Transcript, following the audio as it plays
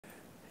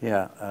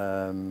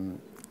Yeah,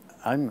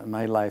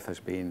 my life has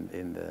been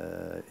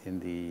in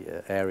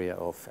the area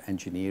of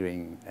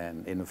engineering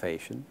and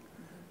innovation.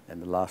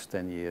 And the last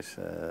 10 years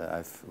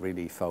I've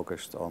really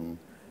focused on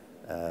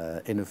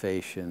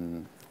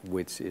innovation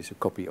which is a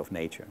copy of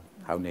nature,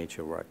 how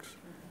nature works.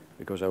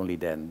 Because only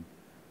then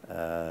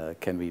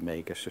can we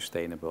make a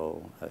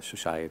sustainable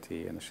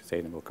society and a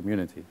sustainable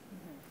community.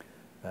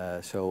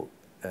 So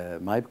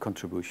my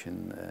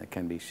contribution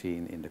can be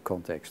seen in the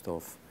context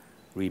of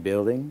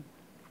rebuilding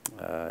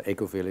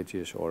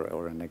eco-villages,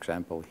 or an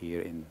example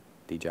here in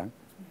Dijiang,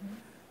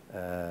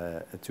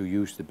 to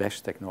use the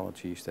best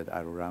technologies that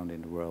are around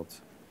in the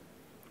world,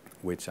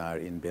 which are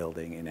in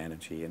building, in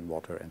energy, in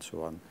water, and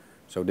so on.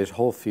 So this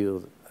whole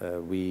field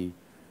we,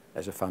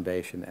 as a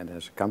foundation and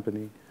as a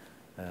company,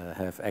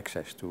 have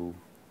access to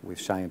with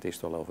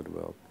scientists all over the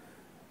world.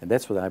 And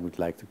that's what I would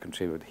like to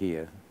contribute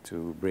here,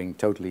 to bring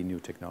totally new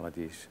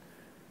technologies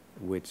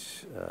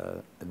which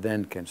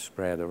then can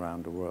spread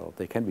around the world.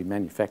 They can be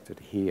manufactured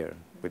here,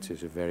 which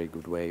is a very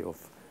good way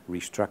of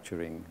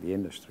restructuring the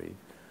industry.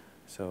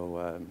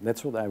 So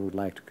that's what I would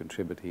like to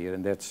contribute here,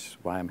 and that's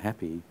why I'm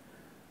happy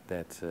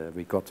that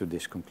we got to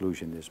this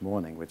conclusion this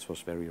morning, which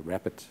was very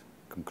rapid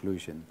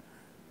conclusion,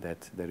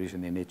 that there is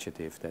an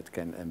initiative that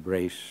can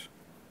embrace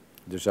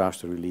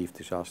disaster relief,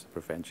 disaster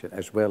prevention,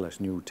 as well as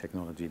new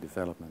technology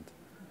development.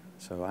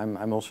 So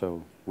I'm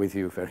also with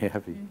you very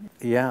happy.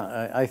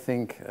 Yeah, I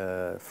think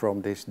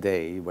from this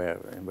day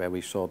where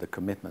we saw the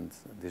commitment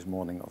this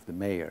morning of the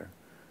mayor,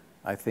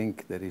 I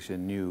think there is a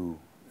new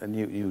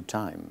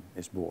time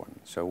is born.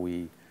 So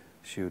we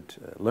should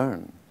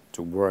learn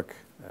to work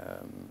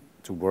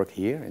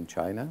here in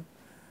China,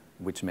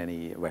 which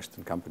many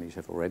Western companies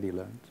have already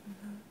learned.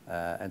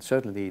 And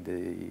certainly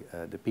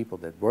the people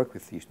that work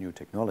with these new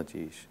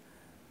technologies,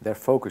 their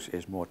focus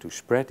is more to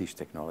spread these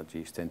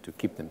technologies than to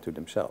keep them to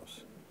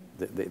themselves.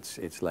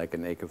 It's like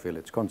an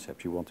eco-village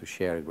concept. You want to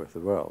share it with the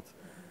world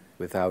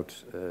without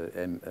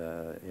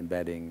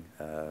embedding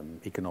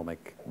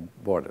economic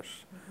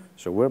borders.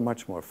 So we're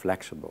much more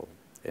flexible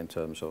in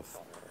terms of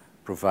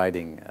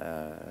providing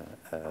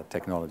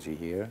technology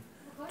here,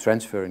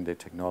 transferring the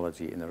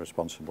technology in a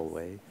responsible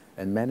way,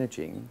 and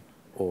managing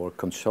or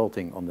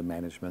consulting on the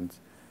management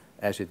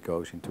as it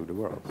goes into the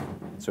world.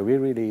 So we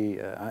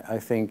really, I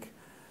think,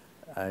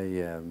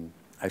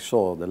 I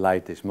saw the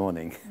light this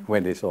morning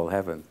when this all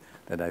happened,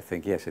 that I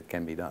think, yes, it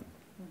can be done.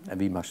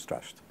 And we must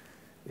trust.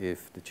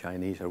 If the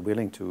Chinese are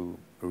willing to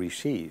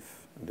receive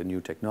the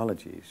new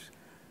technologies,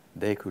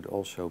 they could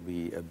also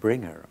be a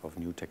bringer of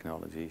new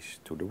technologies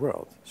to the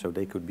world. So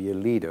they could be a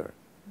leader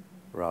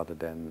rather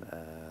than,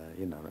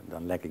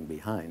 than lagging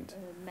behind.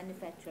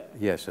 Manufacturer.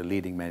 Yes, a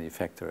leading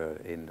manufacturer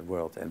in the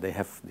world. And they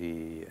have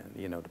the,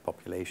 the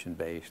population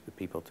base, the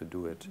people to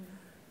do it,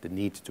 the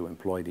need to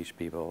employ these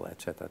people,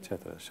 etc.,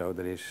 etc. So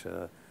there is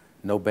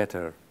no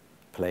better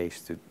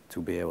place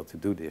to be able to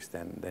do this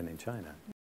than in China.